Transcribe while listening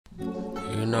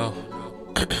know.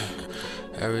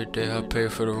 Every day I pay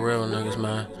for the real niggas,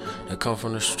 man. They come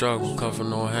from the struggle, come from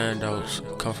no handouts,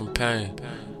 come from pain.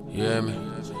 You hear me?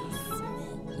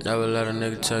 Never let a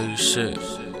nigga tell you shit.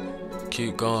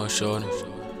 Keep going, shorty.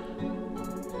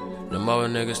 Them other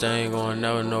niggas, they ain't gonna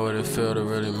never know what it feel to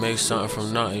really make something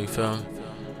from nothing, you feel me?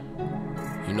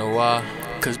 You know why?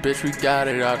 Cause bitch, we got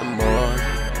it out the mud.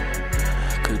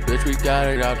 Cause bitch, we got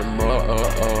it out the mud.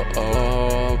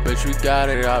 Bitch, we got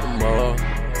it out the mud.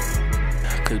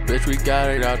 Cause bitch, we got it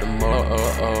out the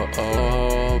mud.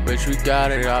 Bitch, we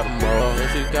got it out the mud.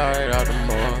 Bitch, we got it out the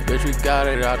mud. Bitch, we got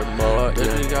it out the mud.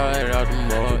 Bitch, we got it out the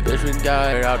mud. Bitch, we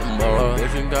got it out the mud.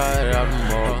 Bitch, we got it out the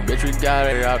mud. Bitch, we got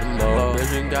it out the mud.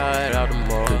 Bitch, we got it out the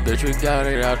mud. Bitch, we got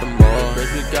it out the mud.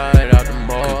 Bitch, we got it out the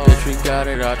mud. Bitch, we got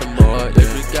it out the mud.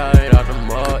 Bitch, we got it out the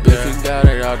mud. Bitch, we got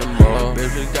it out the mud.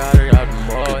 Bitch, we got it out the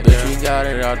mud. Bitch, we got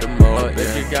it out the mud.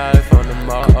 Bitch, we got it from the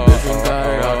mud. Bitch, we got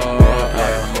it out the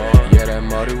mud. Yeah, that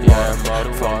muddy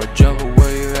water. From the jungle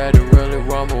where you had to really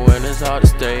rumble, and it's hard to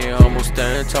stay humble,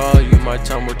 standing tall. You might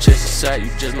tumble, chase a sack, you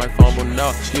just might fumble.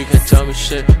 No, you can't tell me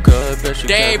shit, cause bitch, you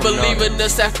they ain't believing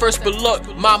us at first, but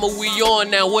look, mama, we on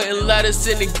now. Wouldn't let us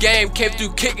in the game, came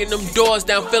through kicking them doors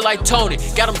down, feel like Tony.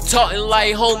 Got them talking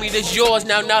like, homie, this yours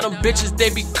now. Now them bitches, they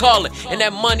be calling, and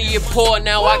that money it pour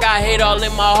now. I got hate all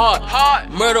in my heart,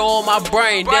 murder on my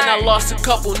brain. Then I lost a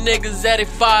couple niggas, added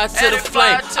fire to the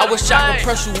flame. I wish I could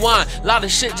press rewind, lot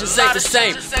of shit just ain't the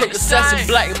same. Percocets and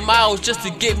black and miles just to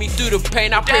get me through the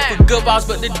pain. I pray for good vibes,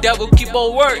 but the devil keep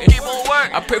on working.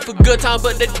 I pray for good times,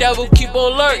 but the devil keep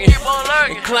on lurking.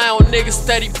 And clown niggas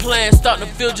steady playing, starting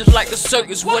to feel just like a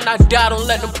circus. When I die, don't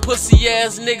let them pussy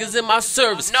ass niggas in my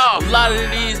service. A lot of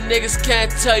these niggas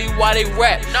can't tell you why they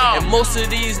rap, and most of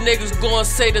these niggas gon'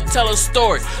 say to tell a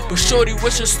story. But shorty,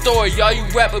 what's your story? All you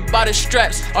rap about is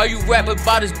straps, all you rap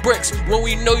about is bricks. When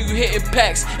we know you hitting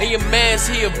packs, and your mans,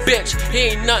 he a bitch. He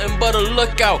ain't nothing but a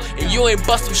lookout, and you ain't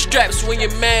bust some straps. When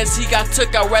your mans, he got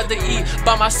took out. Rather eat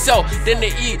by myself than to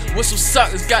eat with some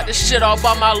suckers. Got this shit all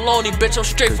by my lonely, bitch. I'm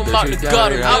straight from out the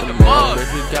gutter, out the mud.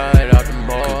 Bitch, we got it out the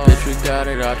mud. Bitch, we got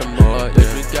it out the mud.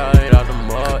 Bitch, we got it out the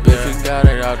mud. Bitch, we got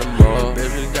it out the mud.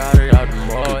 Bitch, we got it out the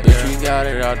mud. Bitch, we got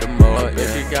it out the mud.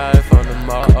 Bitch, we got it from the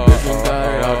mud. Bitch, we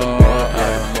got it out the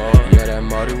mud. Yeah, that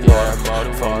muddy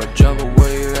water. From the jungle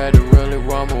where you had to really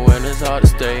rumble, and it's hard to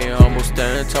stay humble,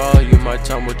 standing tall. You might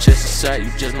tumble, chase a sack,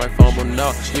 you just might fumble.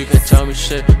 No, you can't tell me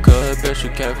shit, cause bitch, you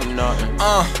came from nothing.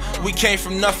 We came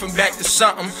from nothing back to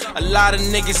something. A lot of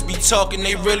niggas be talking,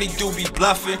 they really do be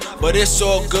bluffing, but it's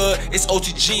all good. It's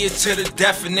OTG, it's to the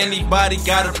death, and anybody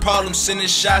got a problem sending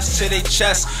shots to their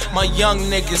chest. My young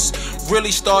niggas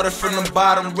really started from the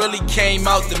bottom, really came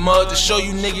out the mud to show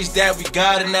you niggas that we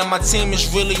got it. Now my team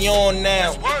is really on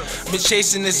now. Been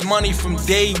chasing this money from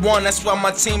day one, that's why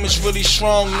my team is really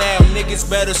strong now. Niggas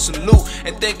better salute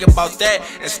and think about that,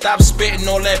 and stop spitting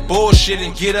all that bullshit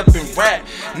and get up and rap.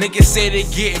 Niggas say they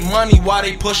getting money while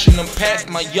they pushing them packs.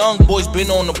 My young boys been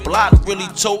on the block, really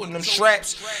toting them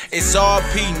straps. It's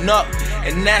RP Nut,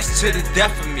 and that's to the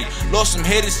death of me. Lost some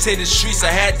hitters to the streets, I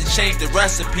had to change the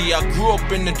recipe. I grew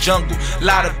up in the jungle,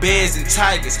 lot of bears and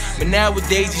tigers, but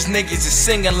nowadays these niggas is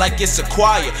singing like it's a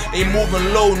choir. They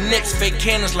moving low nicks, fake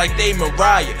cannons like they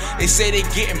Mariah. They say they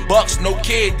getting bucks, no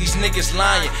kid, these niggas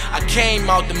lying. I came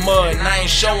out the mud and I ain't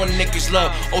showing niggas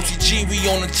love. OTG, we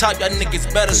on the top, y'all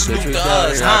niggas better salute to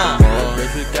us, huh?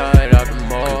 Bitch, we got it out the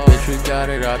mud. Bitch, we got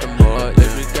it out the mud.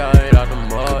 Bitch, we got it out the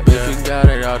mud. Bitch, we got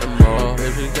it out the mud.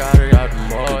 Bitch, we got it out the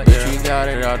mud. Bitch, we got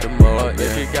it out the mud.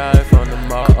 Bitch, we got it from the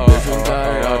mud. Bitch, we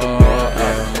got it out the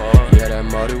mud. Yeah, that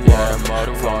muddy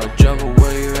water. From the jungle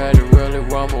where you had to really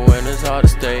rumble, and it's hard to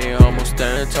stay humble,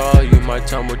 standing tall. You might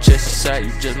tumble, chase a sack,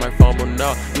 you just might fumble.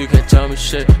 No, you can't tell me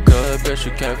shit, cause bitch,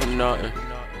 you came from nothing.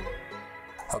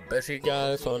 I bet she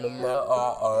got it from the mud.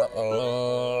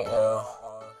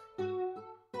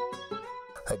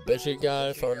 I bet she got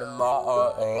it from the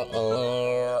mud.